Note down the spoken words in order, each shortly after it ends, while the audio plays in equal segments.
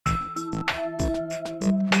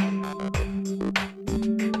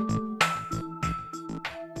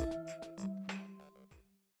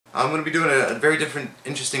I'm going to be doing a very different,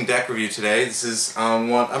 interesting deck review today. This is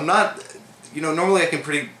one, I'm not, normally I can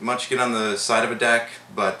pretty much get on the side of a deck,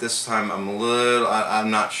 but this time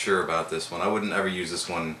I'm not sure about this one. I wouldn't ever use this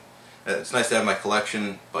one. It's nice to have in my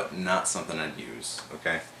collection, but not something I'd use,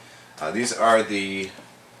 okay? These are the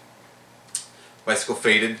Bicycle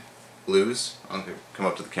Faded Blues. I'm going to come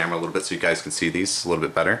up to the camera a little bit so you guys can see these a little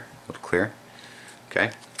bit better, a little clearer.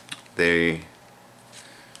 Okay, they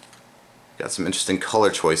got some interesting color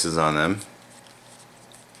choices on them.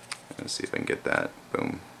 Let's see if I can get that.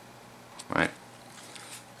 Boom. All right.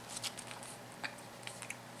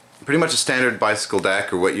 Pretty much a standard bicycle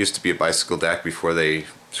deck, or what used to be a bicycle deck before they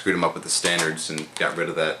screwed them up with the standards and got rid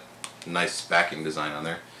of that nice backing design on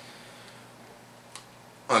there.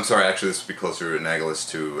 Oh, I'm sorry, actually this would be closer analogous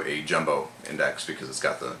to a jumbo index because it's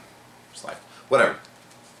got the slide. Whatever.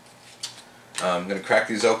 I'm going to crack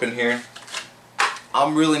these open here.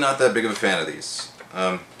 I'm really not that big of a fan of these.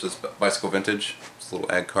 Just Bicycle Vintage. It's a little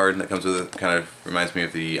ad card that comes with it. Kind of reminds me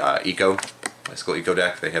of the Bicycle Eco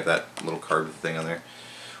deck. They have that little card thing on there.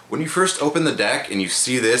 When you first open the deck and you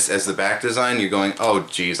see this as the back design, you're going, oh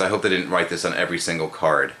geez, I hope they didn't write this on every single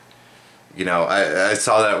card. You know, I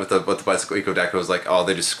saw that with the Bicycle Eco deck. I was like, oh,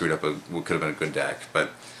 they just screwed up what could have been a good deck.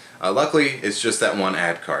 But luckily, it's just that one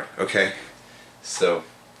ad card. Okay, so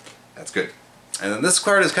that's good. And then this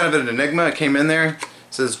card is kind of an enigma. It came in there. It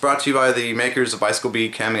says, brought to you by the makers of Bicycle Bee,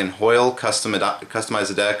 Cami, and Hoyle. Customize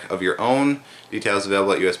a deck of your own. Details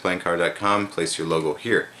available at usplayingcard.com. Place your logo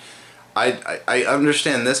here. I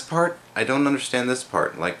understand this part. I don't understand this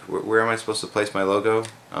part. Like, where am I supposed to place my logo?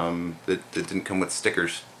 It didn't come with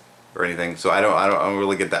stickers or anything, so I don't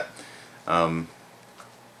really get that.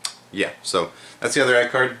 Yeah, so that's the other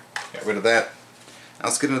ad card. Got rid of that. Now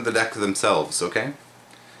let's get into the deck themselves, okay?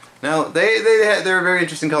 Now, they're a very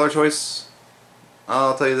interesting color choice.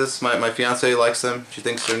 I'll tell you this, my fiance likes them. She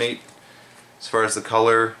thinks they're neat as far as the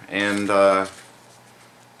color and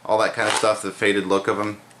all that kind of stuff, the faded look of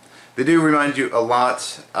them. They do remind you a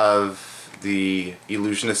lot of the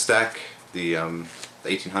Illusionist deck, the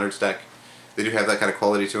 1800s deck. They do have that kind of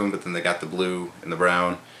quality to them, but then they got the blue and the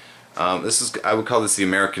brown. This is, I would call this the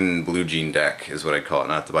American Blue Jean deck, is what I call it,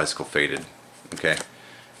 not the Bicycle Faded. Okay,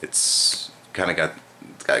 it's kind of got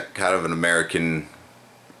kind of an American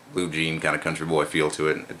blue jean kind of country boy feel to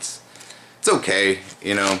it. It's okay,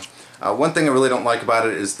 you know. One thing I really don't like about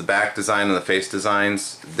it is the back design and the face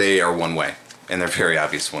designs. They are one way, and they're very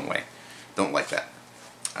obvious one way. Don't like that.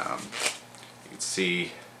 You can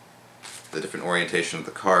see the different orientation of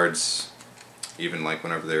the cards, even like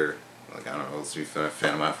whenever they're, like, I don't know, let's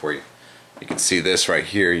fan them out for you. You can see this right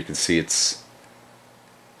here. You can see it's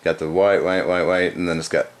got the white, and then it's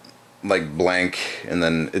got like blank, and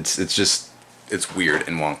then it's weird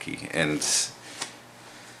and wonky, and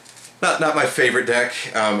not my favorite deck.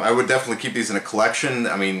 I would definitely keep these in a collection.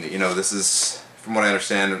 I mean, you know, this is, from what I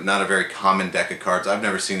understand, not a very common deck of cards. I've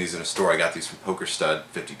never seen these in a store. I got these from Poker Stud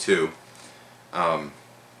 52.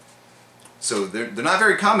 So they're not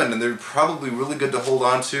very common, and they're probably really good to hold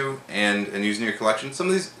on to and use in your collection.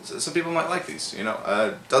 Some people might like these. You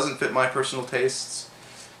know, doesn't fit my personal tastes.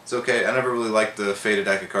 It's okay. I never really liked the faded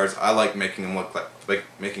deck of cards. I like making them look like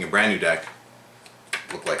making a brand new deck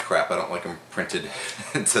look like crap. I don't like them printed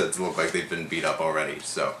to look like they've been beat up already.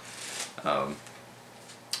 So,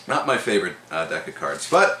 not my favorite deck of cards.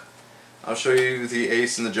 But I'll show you the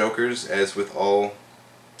ace and the jokers, as with all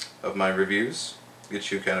of my reviews.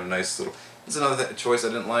 Get you kind of nice little. This is another choice I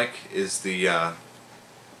didn't like, is the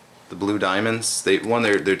blue diamonds.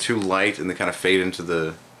 They're too light and they kind of fade into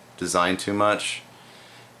the design too much.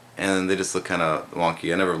 And they just look kind of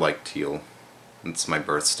wonky. I never liked teal. It's my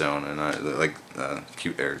birthstone, and I like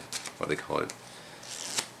cute, or what do they call it?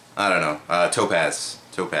 I don't know. Topaz.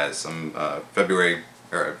 I'm February,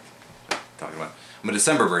 or talking about. I'm a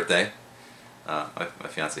December birthday. My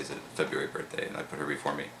fiance's a February birthday, and I put her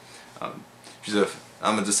before me. I'm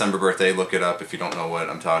a December birthday. Look it up if you don't know what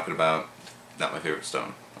I'm talking about. Not my favorite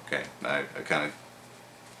stone. Okay, I kind of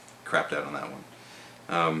crapped out on that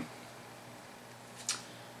one.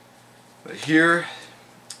 But here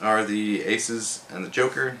are the aces and the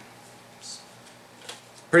joker.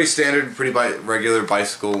 Pretty standard, pretty regular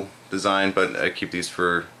bicycle design, but I keep these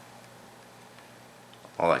for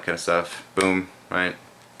all that kind of stuff. Boom, right?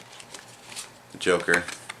 The joker.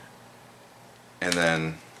 And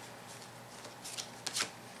then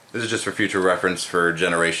this is just for future reference, for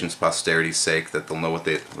generations, posterity's sake, that they'll know what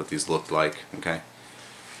these looked like. Okay.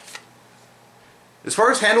 As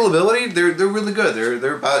far as handleability, they're really good.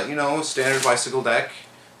 They're about, you know, standard bicycle deck.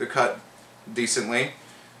 They're cut decently.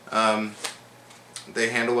 They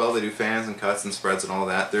handle well. They do fans and cuts and spreads and all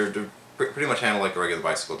that. They're pretty much handled like a regular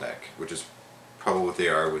bicycle deck, which is probably what they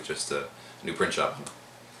are with just a new print shop.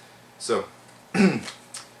 So there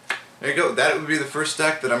you go. That would be the first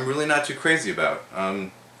deck that I'm really not too crazy about.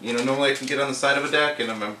 You know, normally I can get on the side of a deck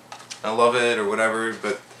and I love it or whatever,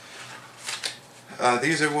 but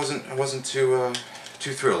these I wasn't too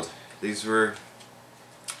thrilled. These were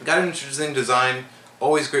got an interesting design.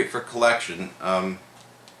 Always great for collection.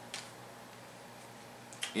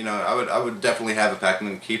 You know, I would definitely have a pack. I'm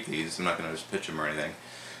going to keep these. I'm not going to just pitch them or anything,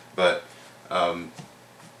 but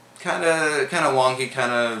kind of wonky,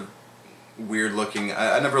 kind of weird looking.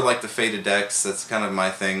 I never liked the faded decks. That's kind of my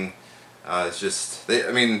thing. It's just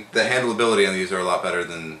I mean, the handleability on these are a lot better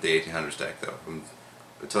than the 1800s deck, though.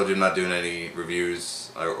 I told you I'm not doing any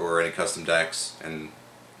reviews or any custom decks,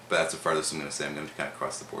 but that's the farthest I'm going to say. I'm going to kind of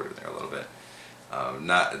cross the border there a little bit.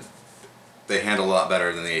 They handle a lot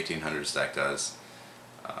better than the 1800s deck does.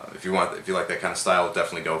 If you like that kind of style,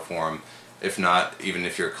 definitely go for them. If not, even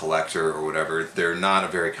if you're a collector or whatever, they're not a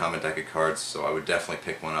very common deck of cards, so I would definitely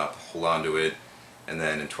pick one up, hold on to it, and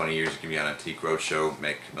then in 20 years you can be on an antique roadshow,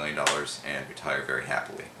 make $1 million, and retire very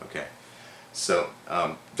happily. Okay, so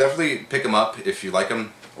definitely pick them up if you like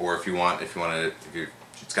them, or if you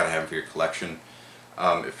just gotta have them for your collection.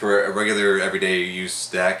 For a regular everyday use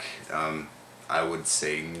deck, I would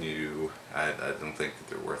say no. I don't think that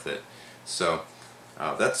they're worth it. So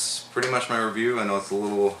that's pretty much my review. I know it's a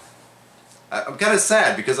little. I'm kind of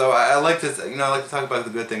sad because I like to talk about the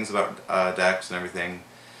good things about decks and everything,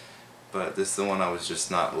 but this is the one I was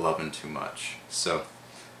just not loving too much. So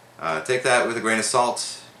take that with a grain of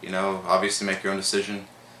salt. You know, obviously make your own decision.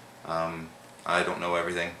 I don't know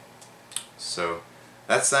everything, so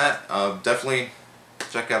that's that. Definitely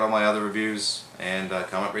check out all my other reviews and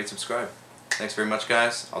comment, rate, subscribe. Thanks very much,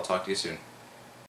 guys. I'll talk to you soon.